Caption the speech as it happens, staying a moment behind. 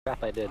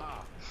Crap, I did.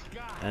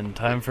 And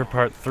time for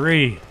part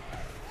 3.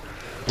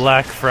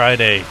 Black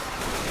Friday.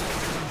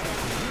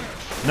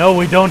 No,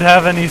 we don't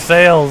have any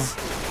sales.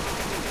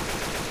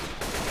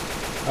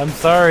 I'm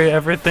sorry,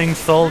 everything's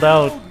sold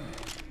out.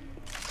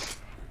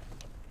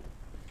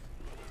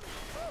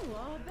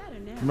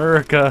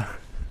 America.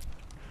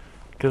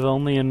 Because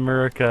only in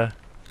America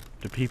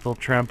do people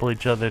trample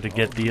each other to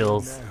get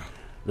deals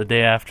the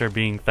day after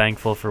being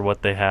thankful for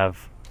what they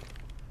have.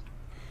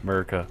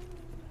 America.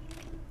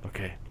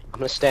 Okay. I'm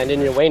gonna stand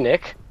in your way,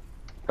 Nick.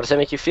 How does that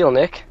make you feel,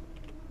 Nick?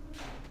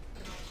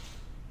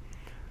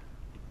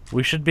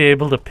 We should be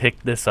able to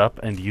pick this up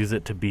and use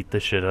it to beat the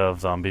shit out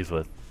of zombies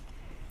with.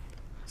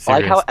 I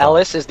like how Serious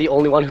Ellis is the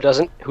only one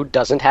who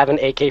doesn't have an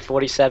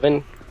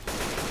AK-47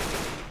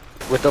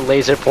 with a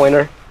laser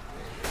pointer.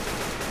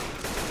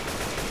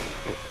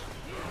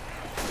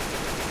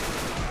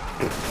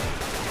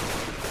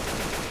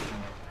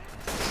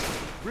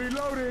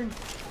 Reloading.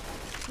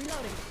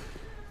 Reloading.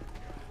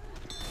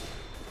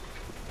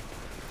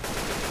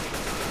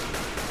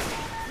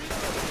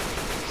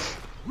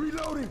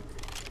 Reloading.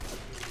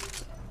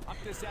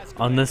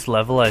 On this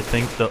level, I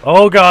think the—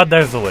 oh god,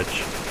 there's a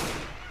witch.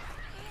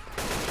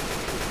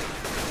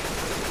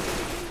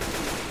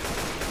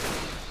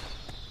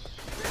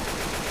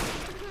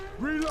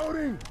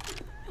 Reloading.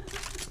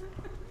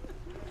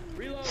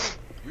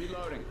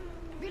 Reloading.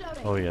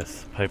 Oh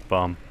yes, pipe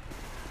bomb.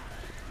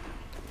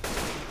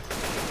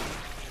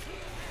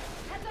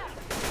 Heads up.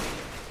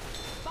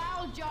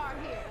 File jar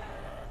here.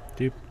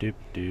 Doop doop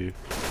doo.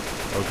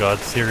 Oh god,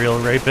 serial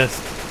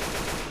rapist.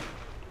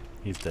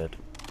 He's dead.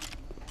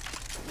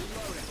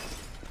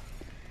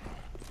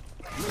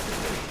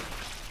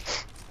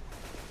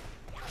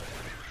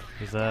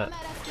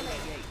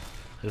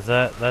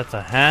 That's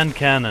a hand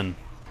cannon.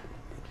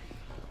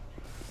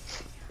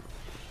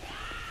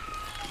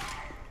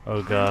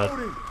 Oh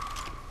god.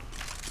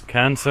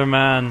 Cancer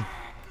man.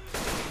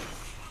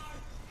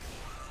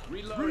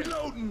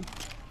 Reloading.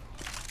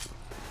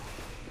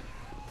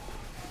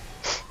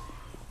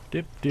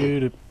 Dip doo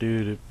dip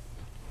doo dip.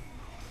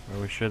 Are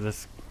we sure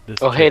this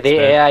Oh hey, chick's the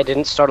dead? AI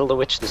didn't startle the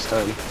witch this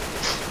time.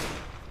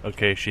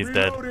 Okay, she's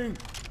dead. Reloading.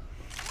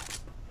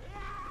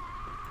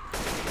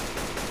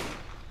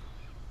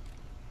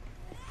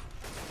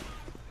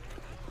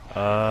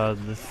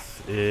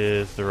 This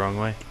is the wrong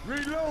way.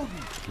 Reloading.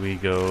 We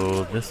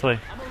go this way.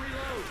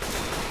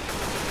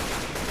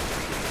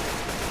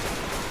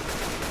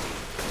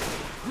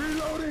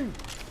 Reloading.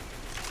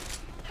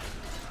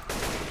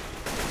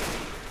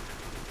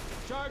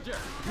 Charger.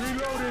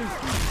 Reloading.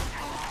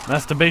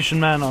 Masturbation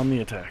man on the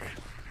attack.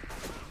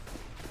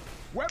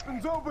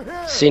 Weapons over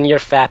here. Senior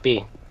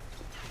Fappy.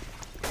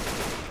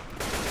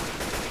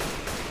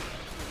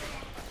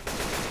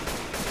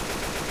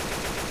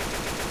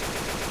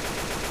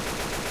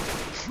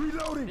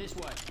 Reloading. This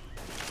way.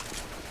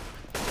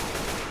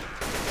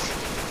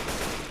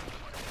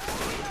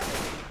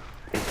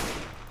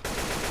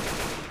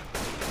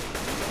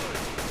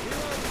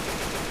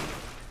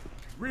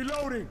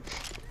 Reloading.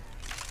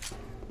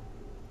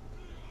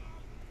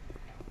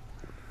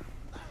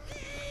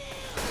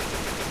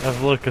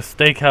 Have a look, a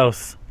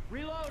steakhouse.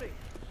 Reloading.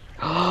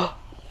 Oh,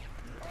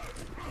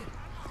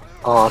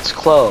 it's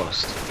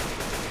closed.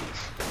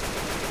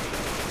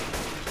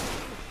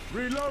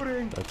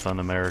 Reloading. That's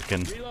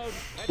un-American. Reload.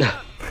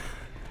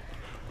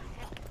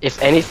 If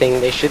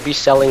anything, they should be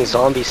selling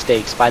zombie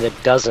steaks by the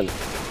dozen.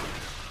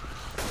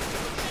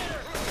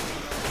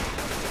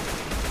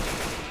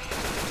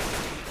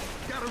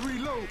 Gotta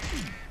reload.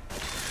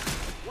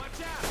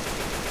 Watch out.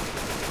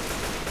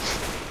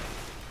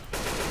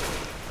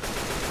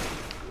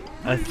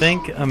 I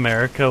think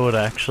America would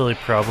actually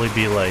probably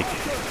be like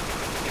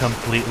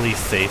completely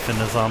safe in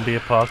a zombie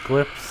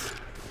apocalypse.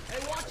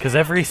 Because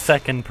every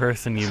second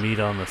person you meet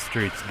on the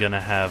street's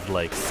gonna have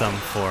like some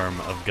form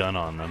of gun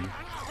on them.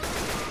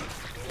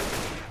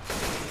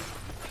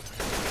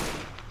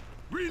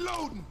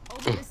 Reloading.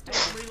 Open this door.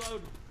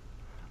 Reload.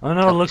 Oh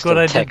no, At look least what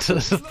in I did to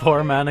Texas. this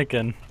poor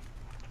mannequin.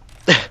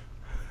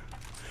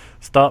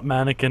 Stop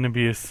mannequin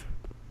abuse.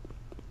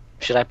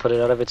 Should I put it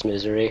out of its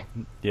misery?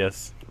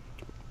 Yes.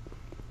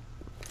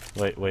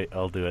 Wait,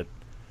 I'll do it.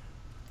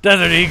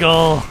 Desert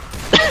Eagle!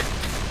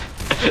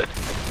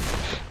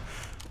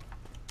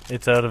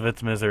 It's out of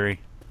its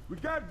misery. We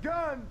got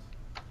guns.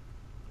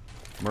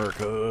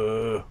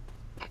 America!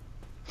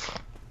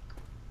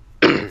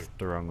 It's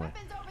the wrong way.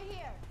 Weapons over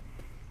here.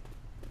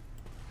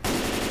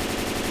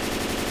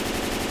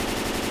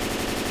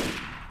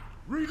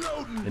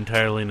 Reloading.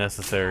 Entirely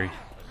necessary.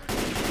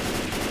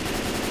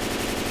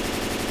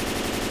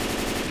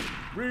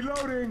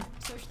 Reloading.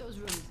 Search those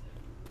rooms.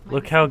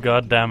 Look how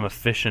goddamn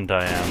efficient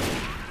I am.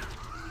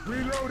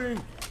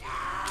 Reloading.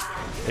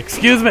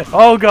 Excuse me!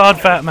 Oh god,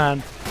 fat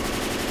man!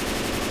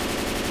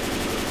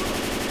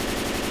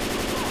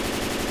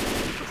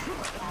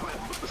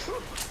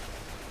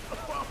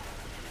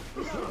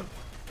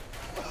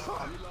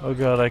 Oh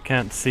god, I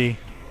can't see.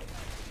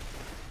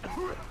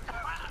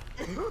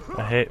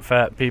 I hate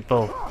fat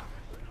people.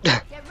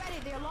 Get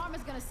ready, the alarm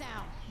is gonna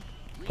sound.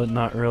 But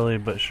not really,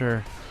 but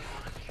sure.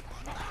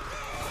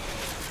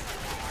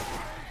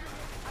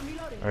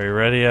 Are you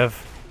ready, Ev?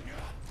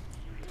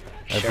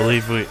 I Sure.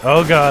 believe we.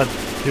 Oh god,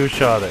 who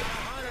shot it?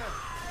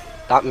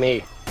 Not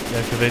me.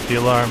 Activate the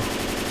alarm.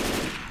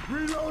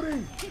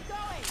 Reloading.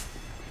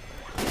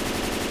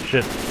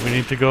 Shit, we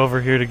need to go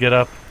over here to get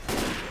up.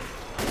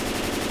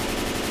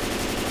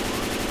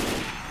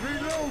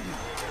 Reloading.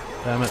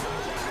 Damn it.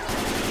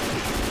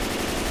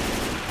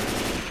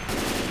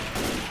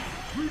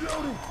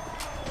 Reloading.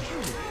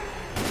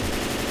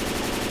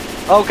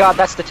 Oh god,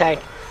 that's the tank.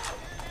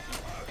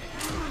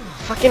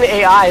 Fucking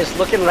AI is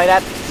looking right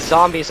at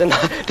zombies and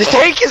the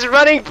tank is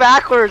running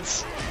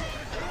backwards.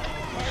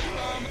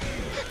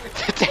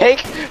 The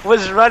tank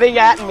was running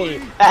at me,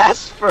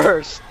 ass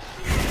first.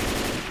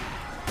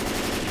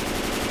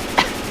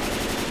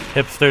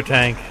 Hipster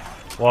tank.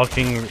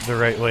 Walking the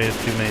right way is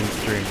too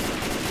mainstream.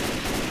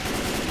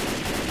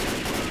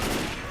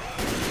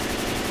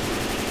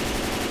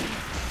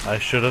 I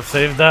should have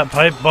saved that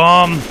pipe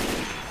bomb.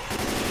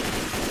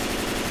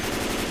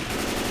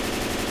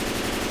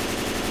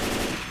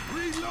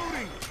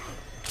 Reloading.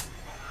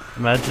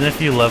 Imagine if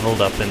you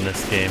leveled up in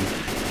this game.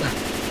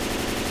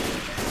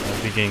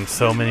 I'd be getting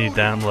so many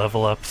damn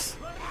level ups.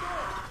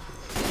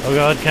 Oh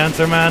god,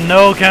 cancer man,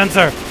 no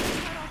cancer!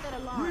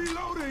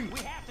 Reloading. We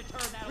have to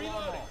turn that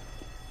alarm off.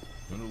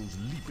 One of those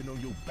leaping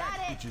on your back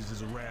bitches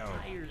is around.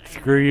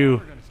 Screw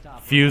you,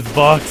 fuse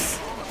box.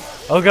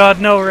 Oh god,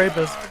 no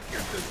rapist.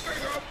 Get this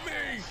thing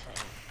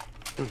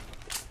off me.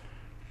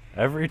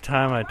 Every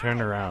time I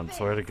turn around,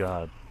 swear to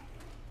god.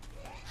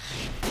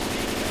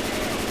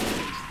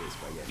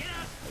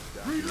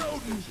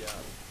 Reloading.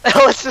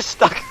 Ellis is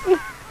stuck.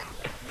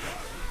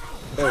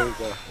 There we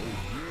go.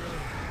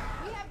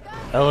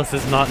 Ellis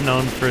is not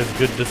known for his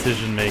good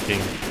decision making.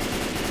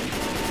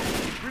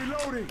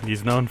 Reloading.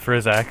 He's known for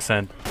his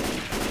accent.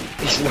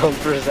 He's known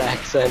for his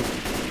accent.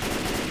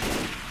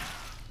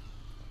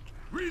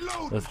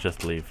 Reload. Let's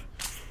just leave.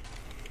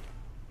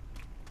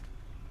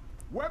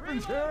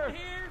 Weapons here.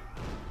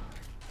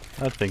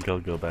 I think I'll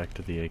go back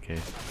to the AK.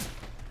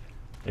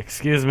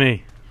 Excuse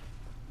me.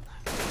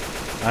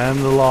 I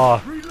am the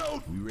law.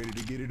 Reload. We ready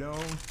to get it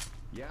on?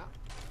 Yeah.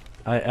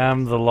 I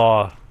am the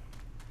law.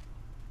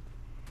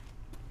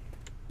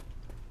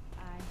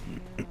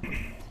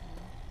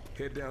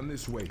 Head down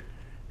this way.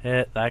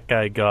 That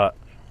guy got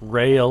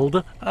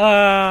railed.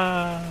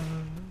 Ah.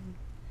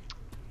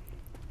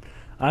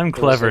 I'm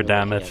clever,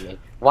 damn it.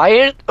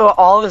 Why are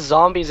all the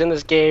zombies in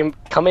this game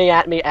coming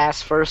at me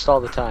ass first all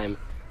the time?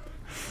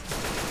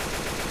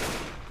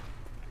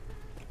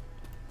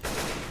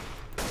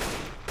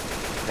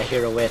 I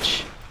hear a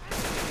witch.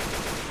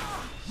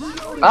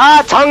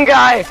 Ah, tongue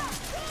guy!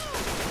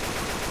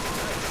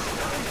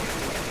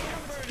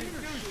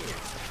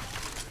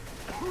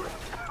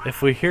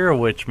 If we hear a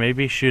witch,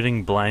 maybe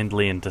shooting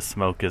blindly into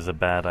smoke is a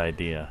bad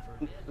idea.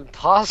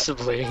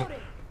 Possibly.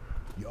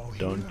 Y'all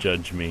Don't hear?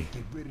 judge me.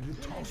 Get ready to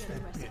toss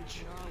that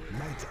bitch.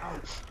 Lights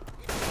out.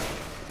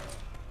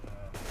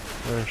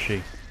 Where is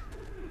she?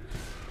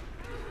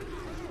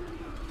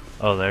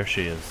 Oh, there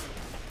she is.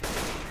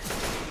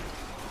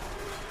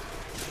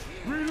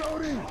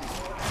 Reloading.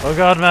 Oh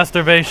god,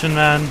 masturbation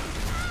man.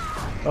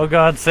 Oh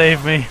god,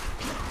 save me.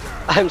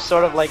 I'm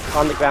sort of like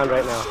on the ground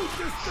right now. Shoot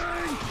this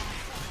thing.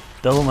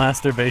 Double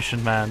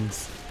masturbation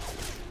mans.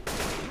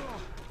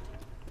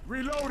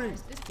 Reloading.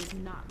 This does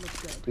not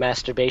look good.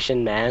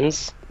 Masturbation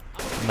mans.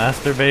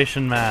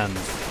 Masturbation mans.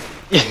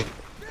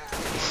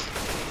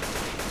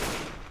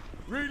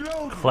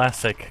 Reload.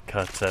 Classic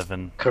cut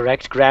 7.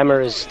 Correct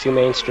grammar is too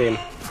mainstream.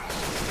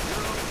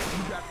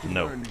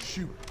 No. Learn to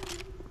shoot.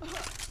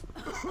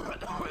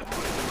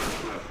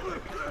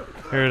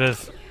 Here it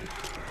is.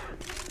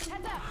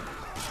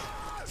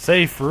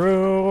 Safe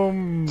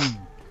room.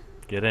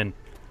 Get in.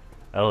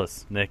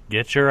 Ellis, Nick,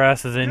 get your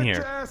asses in Get your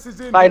here. asses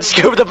in Fine, here,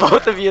 scoop the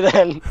both of you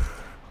then.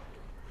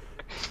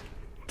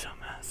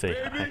 Dumbass. Say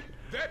hi. baby.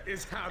 That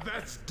is how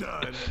that's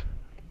done.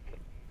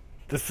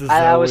 This is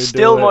I how was we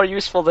still do more it.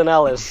 useful than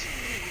Ellis.